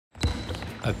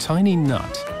A tiny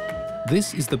nut.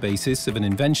 This is the basis of an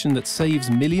invention that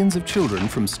saves millions of children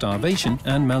from starvation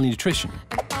and malnutrition.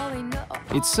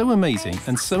 It's so amazing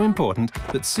and so important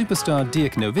that superstar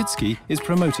Dirk Nowitzki is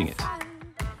promoting it.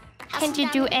 Can't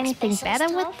you do anything better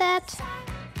with that?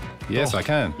 Yes, I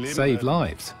can. Save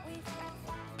lives.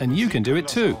 And you can do it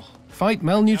too. Fight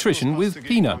malnutrition with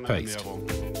peanut paste.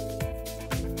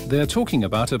 They're talking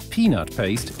about a peanut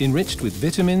paste enriched with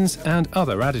vitamins and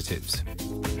other additives.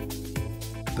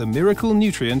 The miracle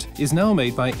nutrient is now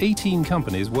made by 18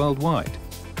 companies worldwide.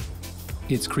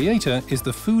 Its creator is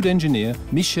the food engineer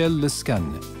Michel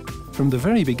Lescanne. From the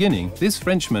very beginning, this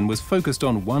Frenchman was focused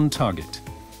on one target.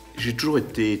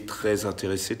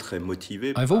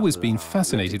 I've always been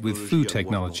fascinated with food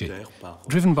technology,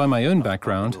 driven by my own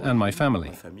background and my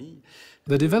family.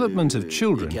 The development of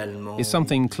children is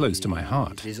something close to my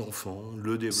heart.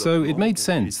 So it made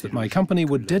sense that my company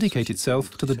would dedicate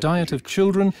itself to the diet of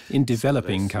children in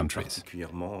developing countries.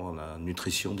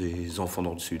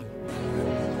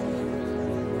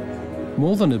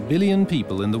 More than 1 billion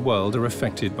people in the world are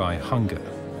affected by hunger.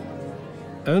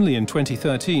 Only in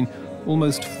 2013,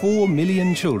 almost 4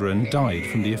 million children died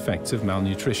from the effects of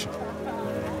malnutrition.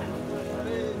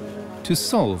 To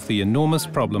solve the enormous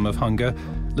problem of hunger,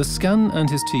 Lescanne and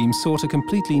his team sought a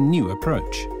completely new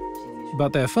approach.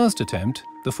 But their first attempt,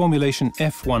 the formulation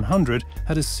F100,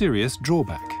 had a serious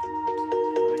drawback.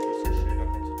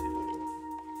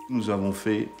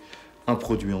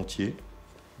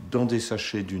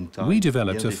 We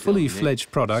developed a fully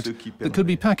fledged product that could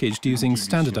be packaged using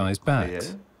standardized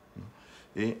bags.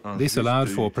 This allowed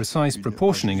for precise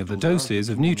proportioning of the doses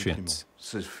of nutrients.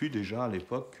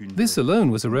 This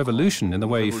alone was a revolution in the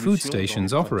way food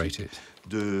stations operated.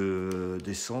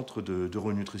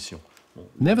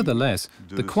 Nevertheless,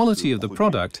 the quality of the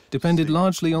product depended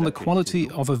largely on the quality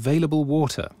of available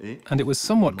water, and it was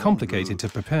somewhat complicated to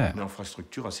prepare.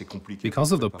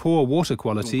 Because of the poor water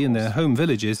quality in their home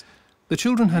villages, the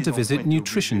children had to visit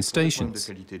nutrition stations.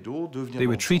 They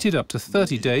were treated up to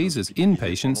 30 days as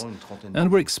inpatients and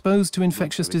were exposed to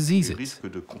infectious diseases.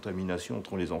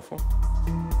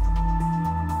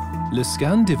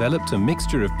 Lescanne developed a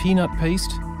mixture of peanut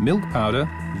paste, milk powder,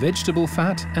 vegetable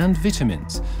fat and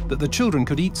vitamins that the children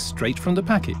could eat straight from the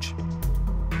package.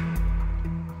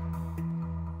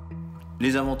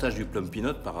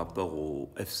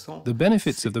 The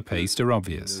benefits of the paste are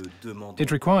obvious.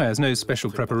 It requires no special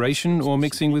preparation or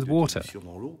mixing with water.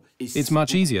 It's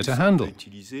much easier to handle,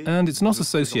 and it's not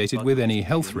associated with any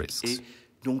health risks.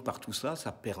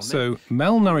 So,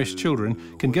 malnourished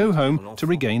children can go home to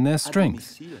regain their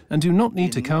strength and do not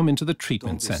need to come into the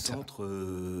treatment center.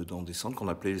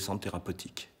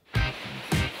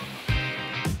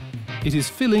 It is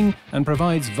filling and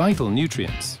provides vital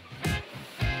nutrients.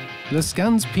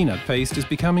 Lescanne's peanut paste is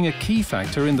becoming a key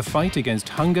factor in the fight against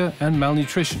hunger and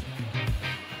malnutrition.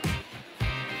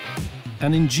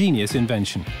 An ingenious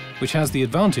invention, which has the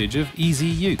advantage of easy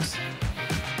use.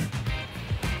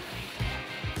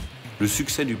 The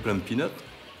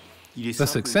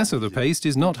success of the paste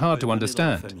is not hard to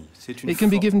understand. It can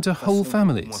be given to whole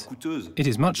families. It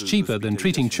is much cheaper than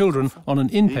treating children on an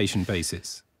inpatient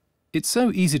basis. It's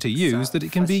so easy to use that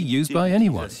it can be used by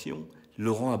anyone.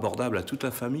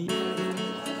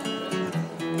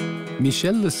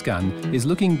 Michel Lescanne is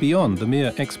looking beyond the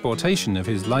mere exportation of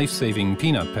his life-saving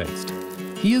peanut paste.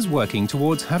 He is working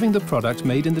towards having the product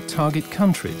made in the target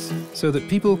countries so that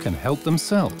people can help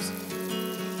themselves.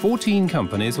 14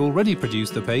 companies already produce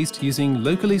the paste using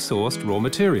locally sourced raw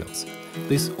materials.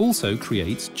 This also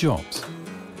creates jobs.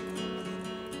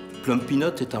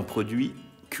 Plumpy'Nut est un produit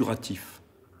curatif.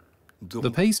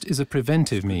 The paste is a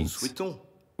preventive means.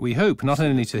 We hope not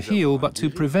only to heal, but to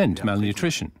prevent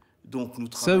malnutrition.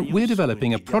 So we're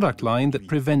developing a product line that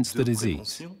prevents the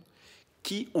disease.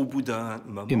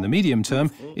 In the medium term,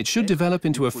 it should develop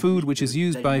into a food which is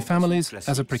used by families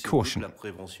as a precaution.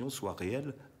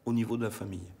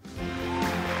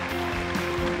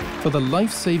 For the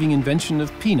life-saving invention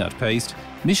of peanut paste,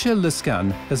 Michel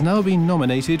Lescanne has now been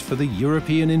nominated for the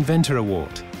European Inventor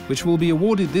Award, which will be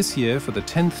awarded this year for the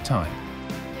 10th time.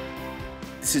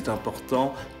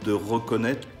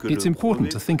 It's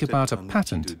important to think about a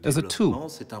patent as a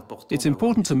tool. It's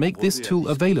important to make this tool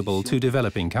available to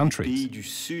developing countries.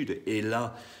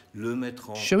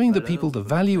 Showing the people the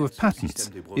value of patents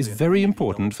is very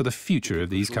important for the future of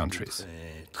these countries.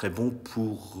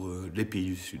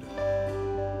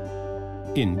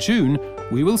 In June,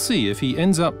 we will see if he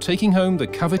ends up taking home the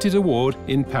coveted award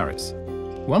in Paris.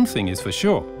 One thing is for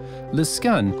sure,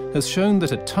 Lescanne has shown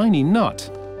that a tiny nut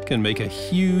can make a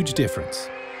huge difference.